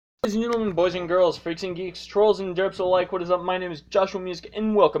Ladies and gentlemen, boys and girls, freaks and geeks, trolls and derps alike, what is up? My name is Joshua Music,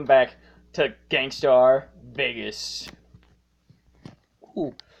 and welcome back to Gangstar Vegas.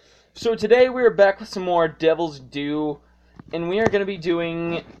 Ooh. So today we are back with some more Devil's Due, and we are going to be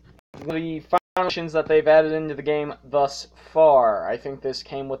doing the final missions that they've added into the game thus far. I think this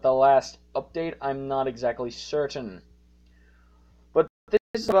came with the last update, I'm not exactly certain. But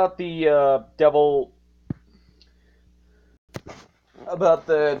this is about the about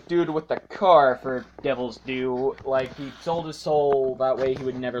the dude with the car for Devil's Due. Like, he sold his soul, that way he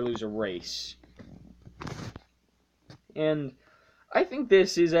would never lose a race. And I think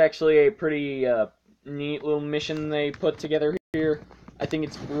this is actually a pretty neat little mission they put together here. I think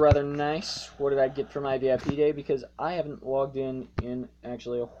it's rather nice. What did I get for my VIP day? Because I haven't logged in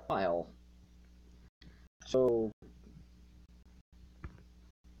actually a while. So,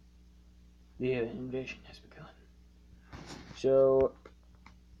 the invasion has begun. So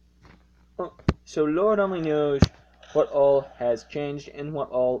Lord only knows what all has changed and what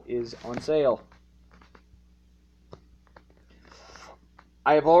all is on sale.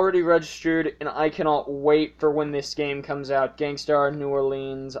 I have already registered, and I cannot wait for when this game comes out. Gangstar New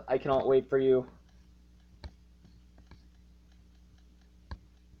Orleans, I cannot wait for you.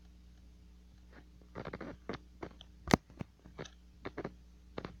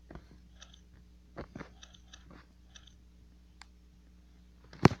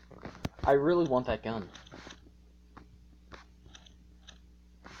 I really want that gun.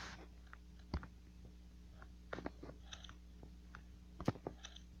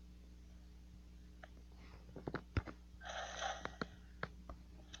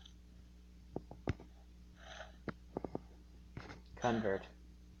 Convert.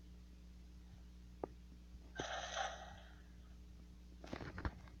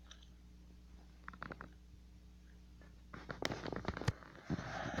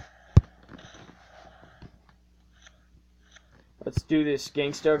 Let's do this.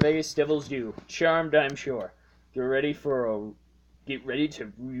 Gangstar Vegas, Devil's Due. Charmed, I'm sure. Get ready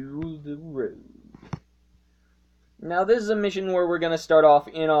to rule the road. Now, this is a mission where we're going to start off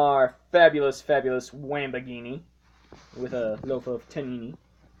in our fabulous Lamborghini with a loaf of panini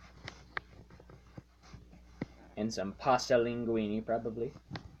and some pasta linguine, probably.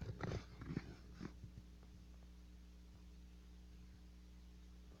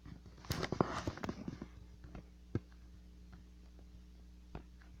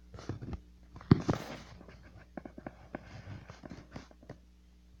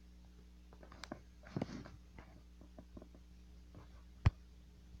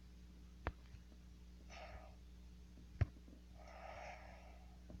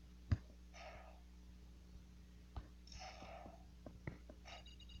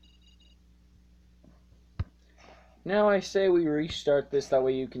 Now I say we restart this, that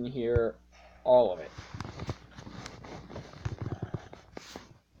way you can hear all of it.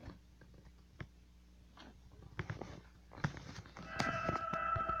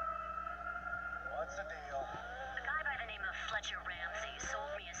 What's the deal? A guy by the name of Fletcher Ramsey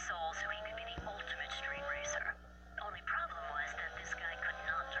sold me his soul so he could be the ultimate street racer. Only problem was that this guy could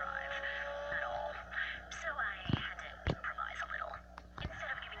not drive at all. So I had to improvise a little.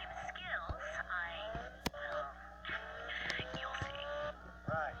 Instead of giving him skills, well, you'll see.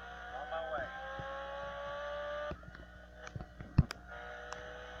 Right, on my way.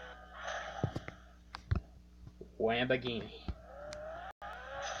 Lamborghini.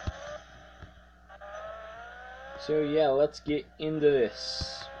 So yeah, let's get into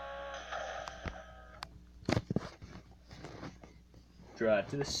this. Drive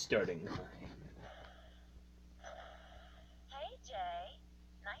to the starting line. Hey, Jay.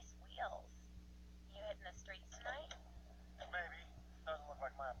 Nice wheels. You hitting the streets tonight? Maybe. Doesn't look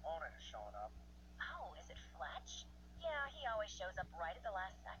like my opponent is showing up. Oh, is it Fletch? Yeah, he always shows up right at the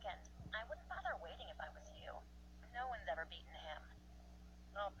last second. I wouldn't bother waiting if I was you. No one's ever beaten him.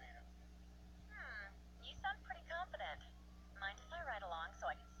 I'll beat him. You sound pretty confident. Mind if I ride along so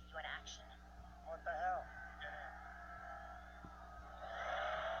I can see you in action? What the hell? Get in.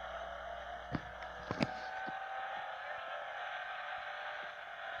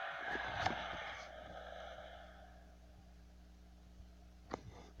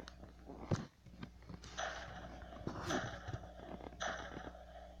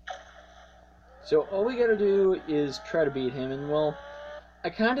 So all we gotta do is try to beat him, and well, I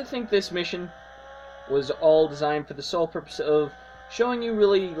kinda think this mission was all designed for the sole purpose of showing you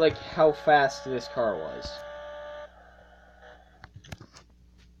really, like, how fast this car was.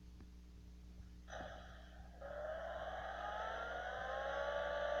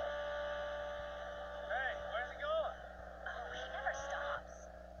 Hey, where's he going? Oh, he never stops.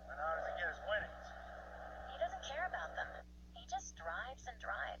 Then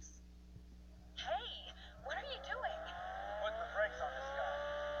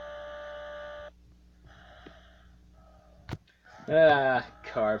Ah,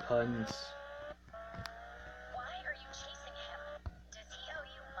 car puns. Why are you chasing him? Does he owe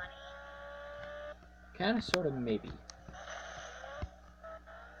you money? Kinda, sorta, maybe.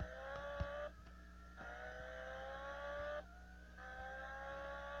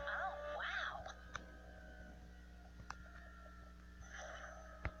 Oh, wow.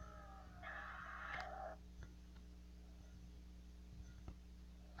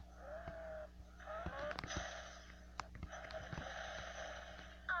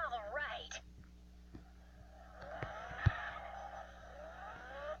 All right.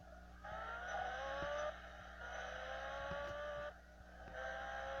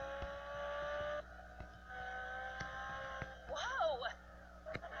 Whoa!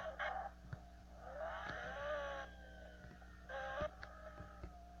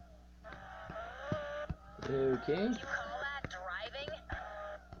 Okay. You call that driving?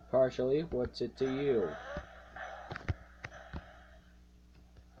 Partially. What's it to you?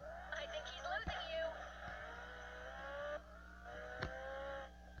 I think he's losing you.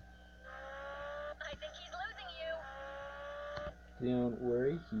 I think he's losing you. Don't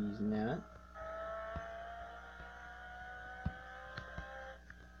worry, he's not.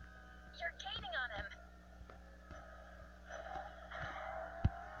 You're gaining on him.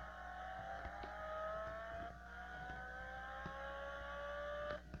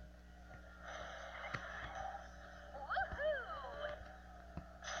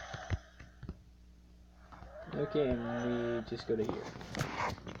 Woohoo! Okay, and we just go to here.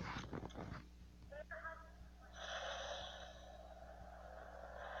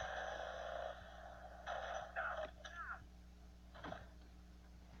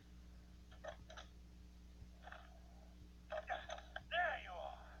 There you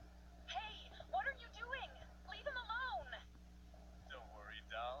are. Hey, what are you doing? Leave him alone. Don't worry,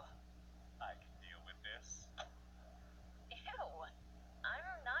 doll. I can deal with this. Ew.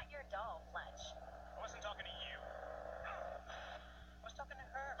 I'm not your doll, Fletch. I wasn't talking to you. I was talking to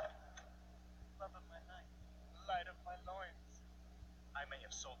her. Love of my life. Light of my loins. I may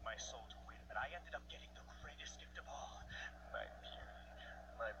have sold my soul to win, but I ended up getting the greatest gift of all. My beauty.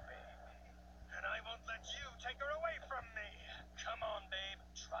 My baby. And I won't let you take her away from me. Come on, babe.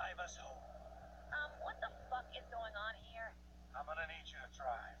 Drive us home. What the fuck is going on here? I'm gonna need you to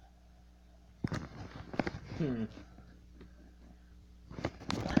drive. Hmm.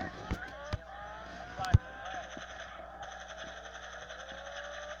 What are you gonna do? Fly to the left.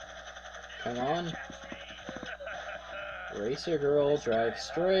 Come on. Catch me. Racer girl, drive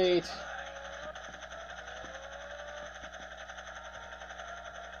straight.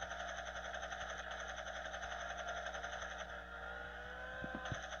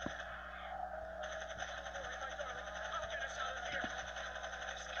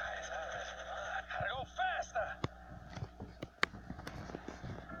 Gotta go faster.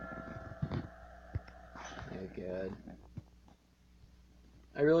 Oh god.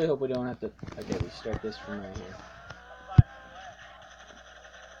 I really hope we don't have to. Okay, we start this from right here. You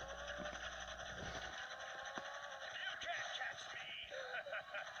can't catch me.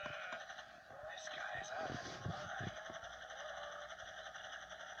 This guy's out of his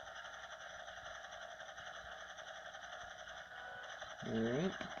mind.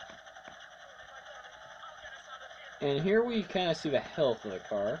 Alright. And here we kind of see the health of the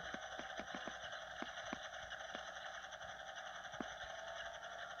car.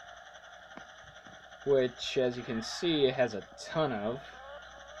 Which, as you can see, it has a ton of.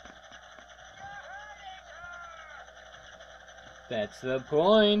 That's the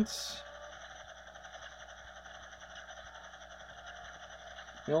point.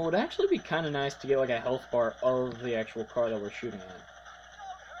 You know, it would actually be kind of nice to get like a health bar of the actual car that we're shooting at.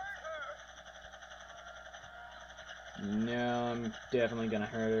 No, I'm definitely gonna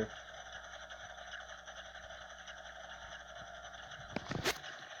hurt her.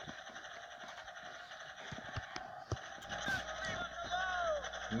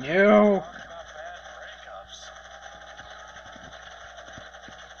 No! Talk about bad breakups.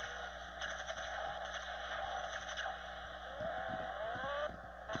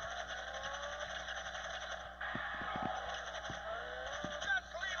 Just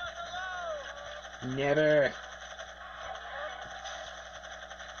leave us alone. Never!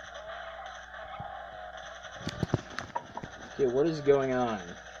 Okay, what is going on?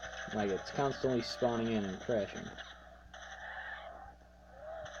 Like, it's constantly spawning in and crashing.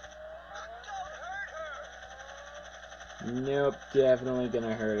 Don't hurt her. Nope, definitely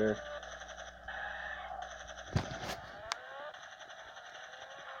gonna hurt her.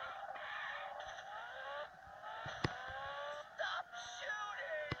 Stop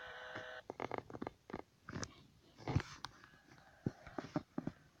shooting.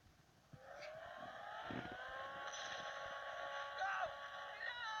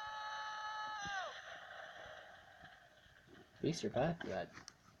 They survived that.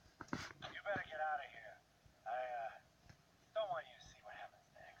 You better get out of here. I don't want you to see what happens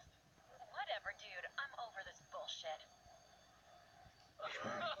next. Whatever, dude. I'm over this bullshit.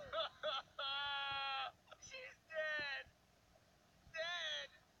 She's dead. Dead.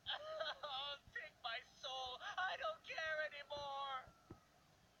 Oh, take my soul. I don't care anymore.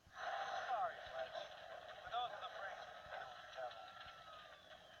 Sorry, Fletch. But those are the breaks we deal with each other.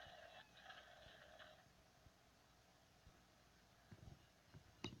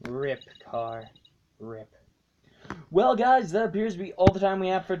 Rip, car. Rip. Well, guys, that appears to be all the time we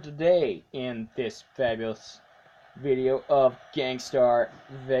have for today in this fabulous video of Gangstar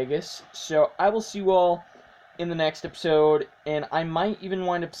Vegas. So I will see you all in the next episode, and I might even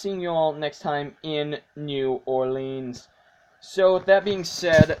wind up seeing you all next time in New Orleans. So with that being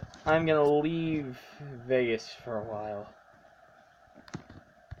said, I'm gonna leave Vegas for a while.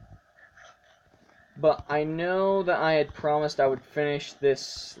 But I know that I had promised I would finish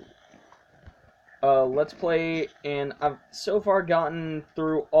this Let's Play, and I've so far gotten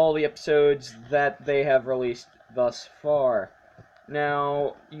through all the episodes that they have released thus far.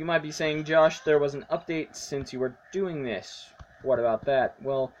 Now, you might be saying, Josh, there was an update since you were doing this. What about that?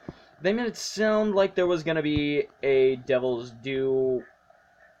 Well, they made it sound like there was going to be a Devil's Due,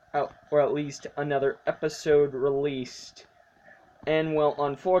 or at least another episode released. And, well,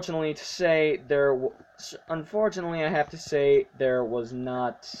 unfortunately, I have to say, there was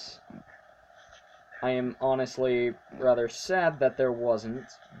not. I am honestly rather sad that there wasn't,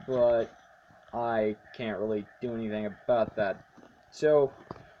 but I can't really do anything about that. So,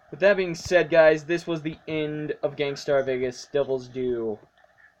 with that being said, guys, this was the end of Gangstar Vegas Devil's Due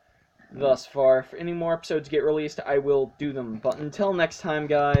thus far. If any more episodes get released, I will do them. But until next time,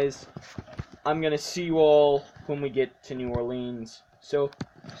 guys, I'm going to see you all when we get to New Orleans. So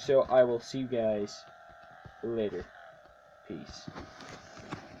I will see you guys later. Peace.